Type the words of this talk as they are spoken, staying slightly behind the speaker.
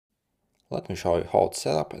Let me show you how to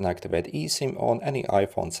set up and activate eSIM on any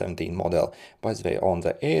iPhone 17 model. By the way, on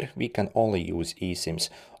the Air we can only use eSIMs.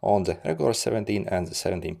 On the regular 17 and the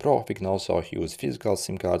 17 Pro we can also use physical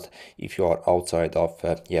SIM cards if you are outside of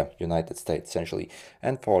United States essentially.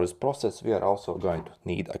 And for this process we are also going to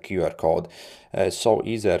need a QR code. So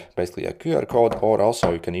either basically a QR code, or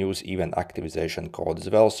also you can use even activation code as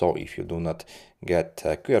well. So if you do not get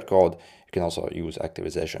a QR code, you can also use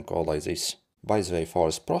activation code like this. By the way, for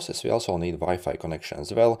this process we also need Wi-Fi connection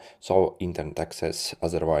as well, so internet access,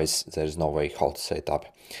 otherwise there is no way how to set up.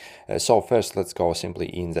 So first let's go simply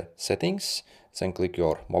in the settings, then click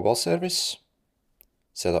your mobile service,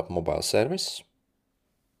 set up mobile service,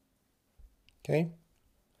 okay,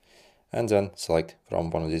 and then select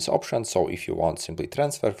from one of these options. So if you want simply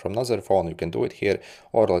transfer from another phone, you can do it here,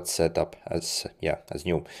 or let's set up as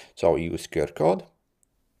new. So use QR code,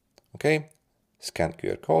 okay, scan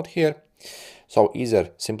QR code here. So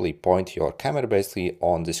either simply point your camera basically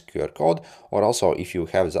on this QR code, or also if you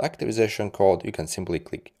have the activation code, you can simply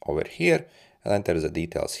click over here and enter the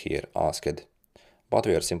details here asked. But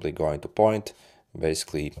we are simply going to point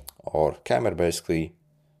basically our camera basically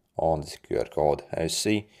on this QR code. As you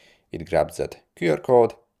see, it grabs that QR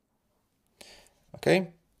code.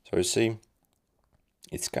 Okay, so you see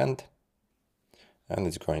it's scanned and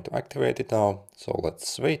it's going to activate it now. So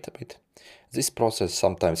let's wait a bit. This process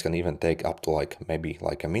sometimes can even take up to maybe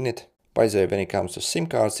a minute. By the way, when it comes to SIM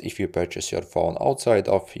cards, if you purchase your phone outside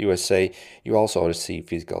of USA, you also receive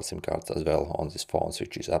physical SIM cards as well on these phones,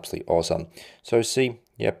 which is absolutely awesome. So you see,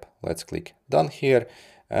 yep, let's click done here,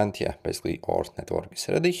 and yeah, basically our network is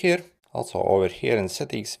ready here. Also over here in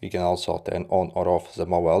settings, we can also turn on or off the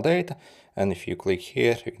mobile data, and if you click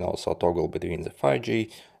here, you can also toggle between the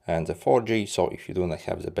 5G and the 4G. So if you do not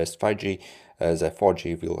have the best 5G, the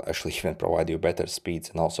 4G will actually even provide you better speeds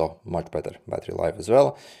and also much better battery life as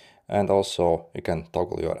well. And also you can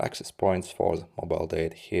toggle your access points for the mobile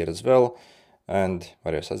data here as well, and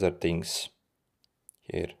various other things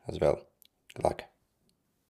here as well. Good luck.